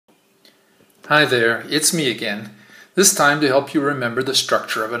Hi there, it's me again, this time to help you remember the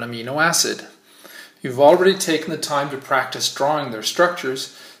structure of an amino acid. You've already taken the time to practice drawing their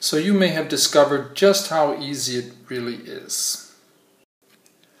structures, so you may have discovered just how easy it really is.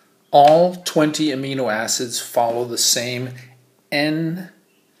 All 20 amino acids follow the same N-C-C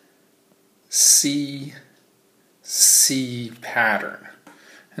pattern.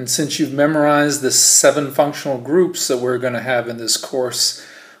 And since you've memorized the 7 functional groups that we're going to have in this course,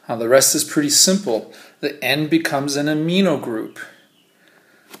 the rest is pretty simple. The N becomes an amino group.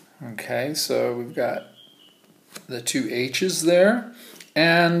 Okay, so we've got the 2 H's there,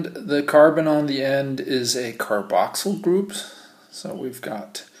 and the carbon on the end is a carboxyl group. So we've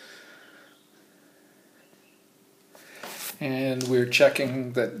got, and we're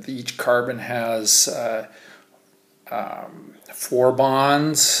checking that each carbon has 4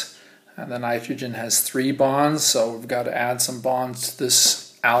 bonds, and the nitrogen has 3 bonds, so we've got to add some bonds to this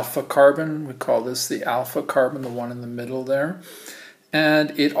alpha carbon. We call this the alpha carbon, the one in the middle there.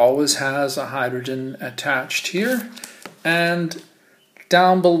 And it always has a hydrogen attached here. And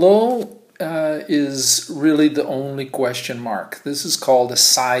down below is really the only question mark. This is called a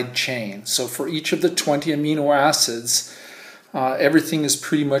side chain. So for each of the 20 amino acids, everything is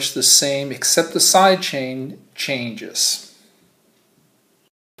pretty much the same except the side chain changes.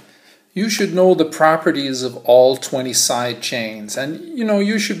 You should know the properties of all 20 side chains, and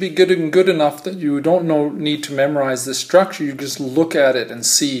you should be good enough that you don't need to memorize the structure. You just look at it and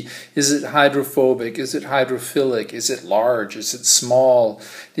see, is it hydrophobic, is it hydrophilic, is it large, is it small,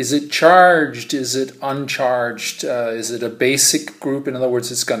 is it charged, is it uncharged, is it a basic group? In other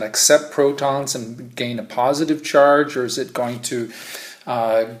words, it's going to accept protons and gain a positive charge, or is it going to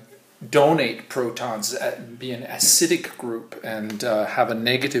donate protons, be an acidic group, and have a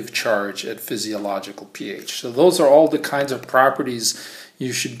negative charge at physiological pH. So those are all the kinds of properties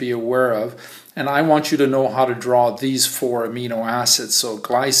you should be aware of. And I want you to know how to draw these 4 amino acids. So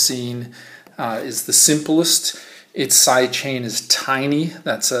glycine is the simplest. Its side chain is tiny.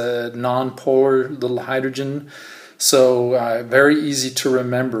 That's a non-polar little hydrogen. So very easy to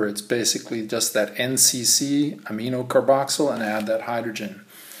remember. It's basically just that NCC, amino carboxyl, and add that hydrogen.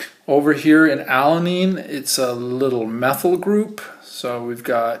 Over here in alanine, it's a little methyl group. So we've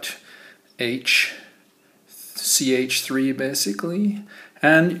got CH3 basically.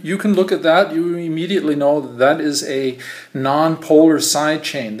 And you can look at that, you immediately know that that is a non-polar side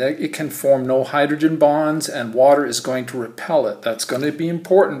chain. That it can form no hydrogen bonds, and water is going to repel it. That's going to be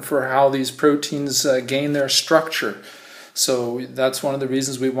important for how these proteins gain their structure. So that's one of the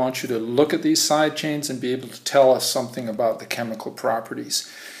reasons we want you to look at these side chains and be able to tell us something about the chemical properties.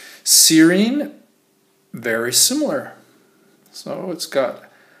 Serine, very similar. So it's got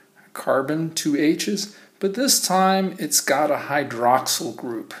carbon, 2 H's, but this time it's got a hydroxyl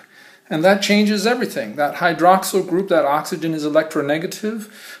group. And that changes everything. That hydroxyl group, that oxygen is electronegative.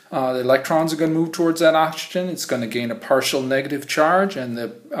 The electrons are going to move towards that oxygen. It's going to gain a partial negative charge, and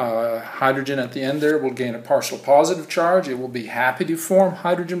the hydrogen at the end there will gain a partial positive charge. It will be happy to form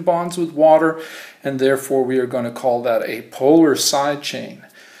hydrogen bonds with water, and therefore we are going to call that a polar side chain.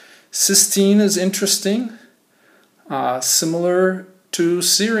 Cysteine is interesting, similar to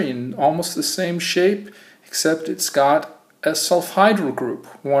serine, almost the same shape, except it's got a sulfhydryl group,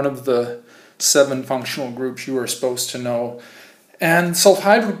 one of the 7 functional groups you are supposed to know. And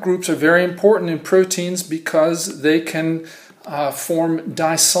sulfhydryl groups are very important in proteins because they can form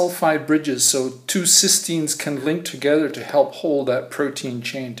disulfide bridges, so 2 cysteines can link together to help hold that protein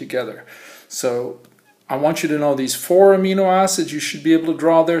chain together. So I want you to know these 4 amino acids. You should be able to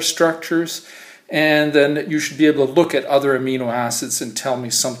draw their structures, and then you should be able to look at other amino acids and tell me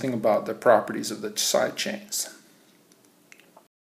something about the properties of the side chains.